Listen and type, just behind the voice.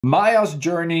Maya's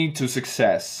journey to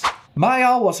success.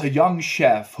 Maya was a young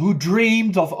chef who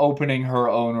dreamed of opening her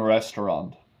own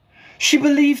restaurant. She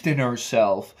believed in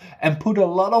herself and put a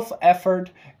lot of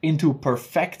effort into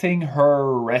perfecting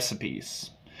her recipes.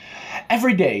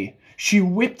 Every day, she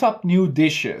whipped up new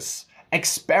dishes,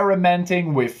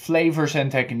 experimenting with flavors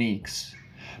and techniques.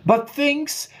 But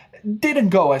things didn't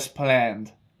go as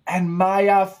planned, and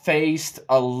Maya faced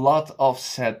a lot of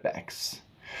setbacks.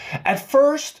 At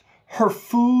first, her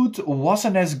food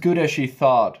wasn't as good as she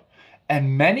thought,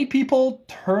 and many people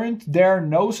turned their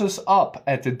noses up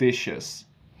at the dishes.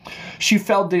 She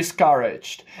felt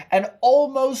discouraged and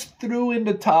almost threw in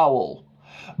the towel.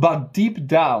 But deep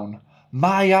down,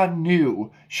 Maya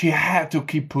knew she had to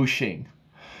keep pushing.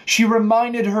 She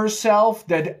reminded herself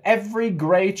that every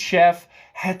great chef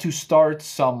had to start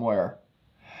somewhere.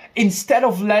 Instead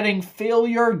of letting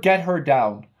failure get her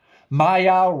down,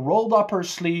 Maya rolled up her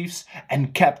sleeves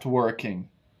and kept working.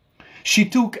 She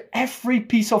took every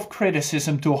piece of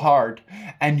criticism to heart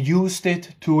and used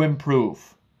it to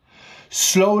improve.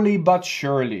 Slowly but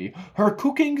surely, her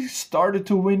cooking started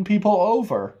to win people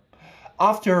over.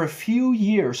 After a few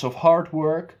years of hard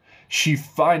work, she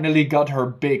finally got her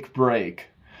big break.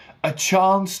 A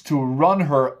chance to run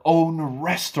her own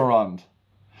restaurant.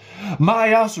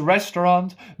 Maya's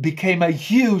restaurant became a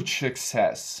huge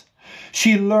success.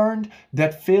 She learned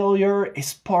that failure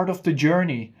is part of the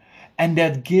journey and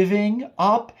that giving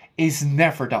up is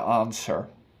never the answer.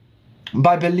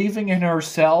 By believing in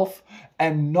herself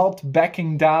and not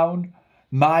backing down,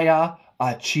 Maya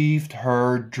achieved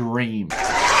her dream.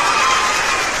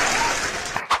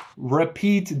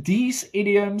 Repeat these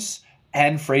idioms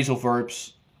and phrasal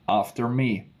verbs after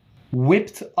me.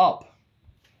 Whipped up.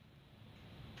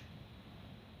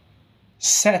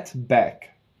 Set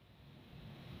back.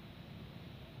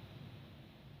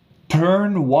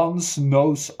 Turn one's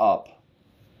nose up.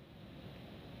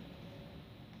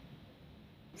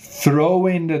 Throw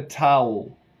in the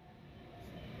towel.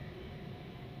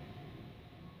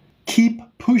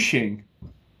 Keep pushing.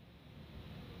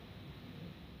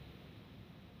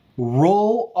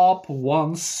 Roll up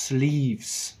one's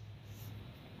sleeves.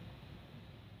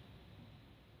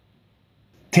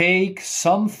 Take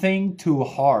something to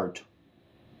heart.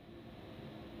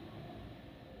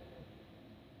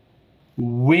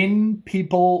 Win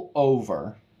people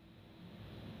over.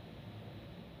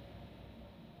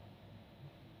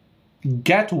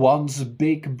 Get one's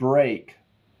big break.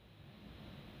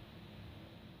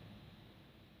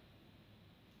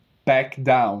 Back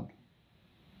down.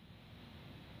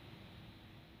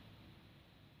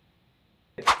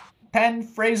 10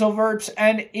 phrasal verbs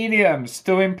and idioms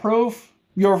to improve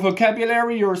your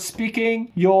vocabulary, your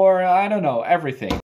speaking, your, I don't know, everything.